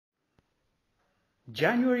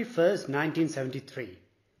January 1st, 1973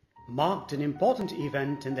 marked an important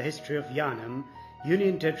event in the history of Yanam,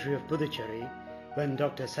 Union Territory of Puducherry, when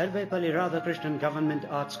Dr. Sarvepalli Radha Krishnan Government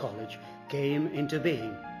Arts College came into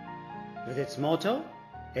being. With its motto,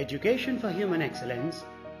 Education for Human Excellence,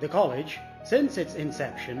 the college, since its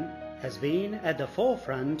inception, has been at the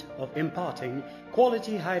forefront of imparting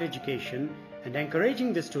quality higher education and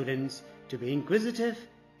encouraging the students to be inquisitive,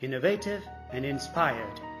 innovative and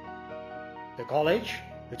inspired. The college,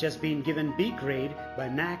 which has been given B grade by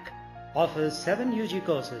NAC, offers 7 UG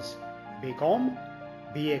courses: BCom,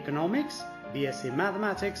 BA Economics, BSc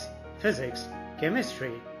Mathematics, Physics,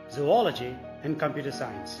 Chemistry, Zoology and Computer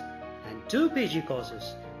Science, and 2 PG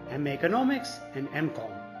courses, MA Economics and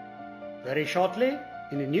MCom. Very shortly,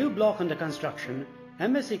 in a new block under construction,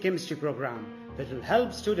 MSc Chemistry program that will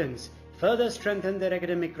help students further strengthen their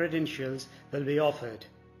academic credentials will be offered.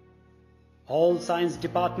 All science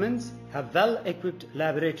departments have well-equipped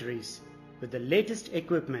laboratories with the latest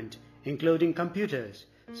equipment including computers,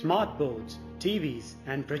 smart boards, TVs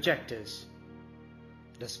and projectors.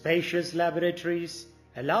 The spacious laboratories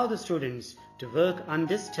allow the students to work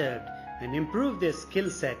undisturbed and improve their skill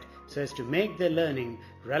set so as to make their learning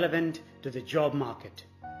relevant to the job market.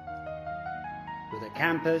 With a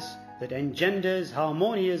campus that engenders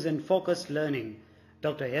harmonious and focused learning,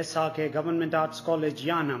 Dr. S.R.K. Government Arts College,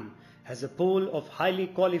 Yanam has a pool of highly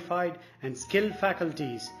qualified and skilled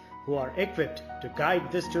faculties who are equipped to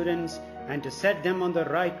guide the students and to set them on the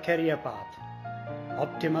right career path.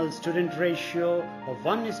 Optimal student ratio of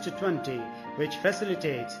 1:20, which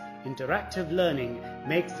facilitates interactive learning,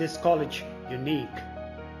 makes this college unique.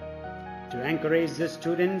 To encourage the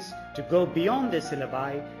students to go beyond their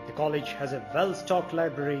syllabi, the college has a well-stocked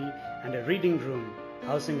library and a reading room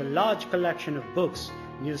housing a large collection of books,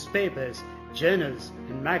 newspapers, journals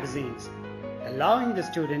and magazines, allowing the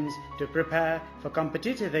students to prepare for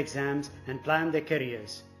competitive exams and plan their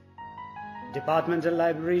careers. Departmental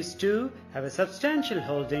libraries too have a substantial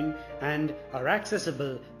holding and are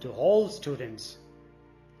accessible to all students.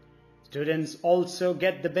 Students also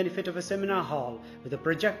get the benefit of a seminar hall with a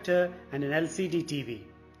projector and an LCD TV.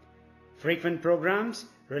 Frequent programs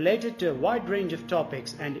related to a wide range of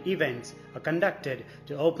topics and events are conducted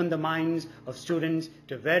to open the minds of students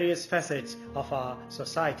to various facets of our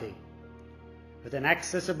society. With an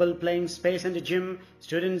accessible playing space and a gym,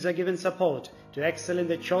 students are given support to excel in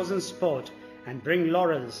their chosen sport and bring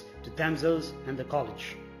laurels to themselves and the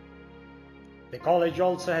college. The college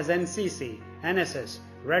also has NCC, NSS,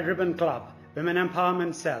 Red Ribbon Club, Women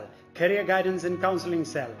Empowerment Cell, Career Guidance and Counseling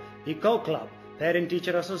Cell, Eco Club,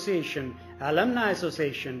 Parent-Teacher Association, Alumni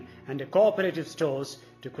Association and a cooperative stores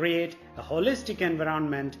to create a holistic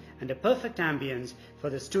environment and a perfect ambience for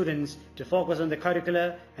the students to focus on the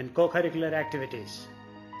curricular and co-curricular activities.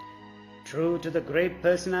 True to the great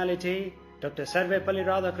personality, Dr. Sarvepalli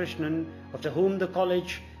Radha Krishnan, after whom the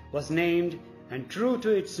college was named, and true to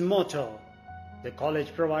its motto, the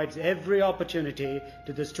college provides every opportunity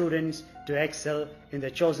to the students to excel in their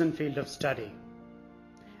chosen field of study.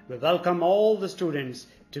 We welcome all the students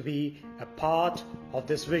to be a part of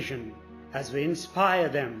this vision as we inspire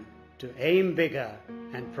them to aim bigger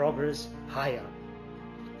and progress higher.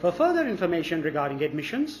 For further information regarding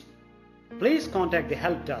admissions, please contact the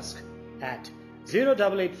help desk at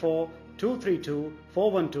 0884 232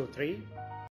 4123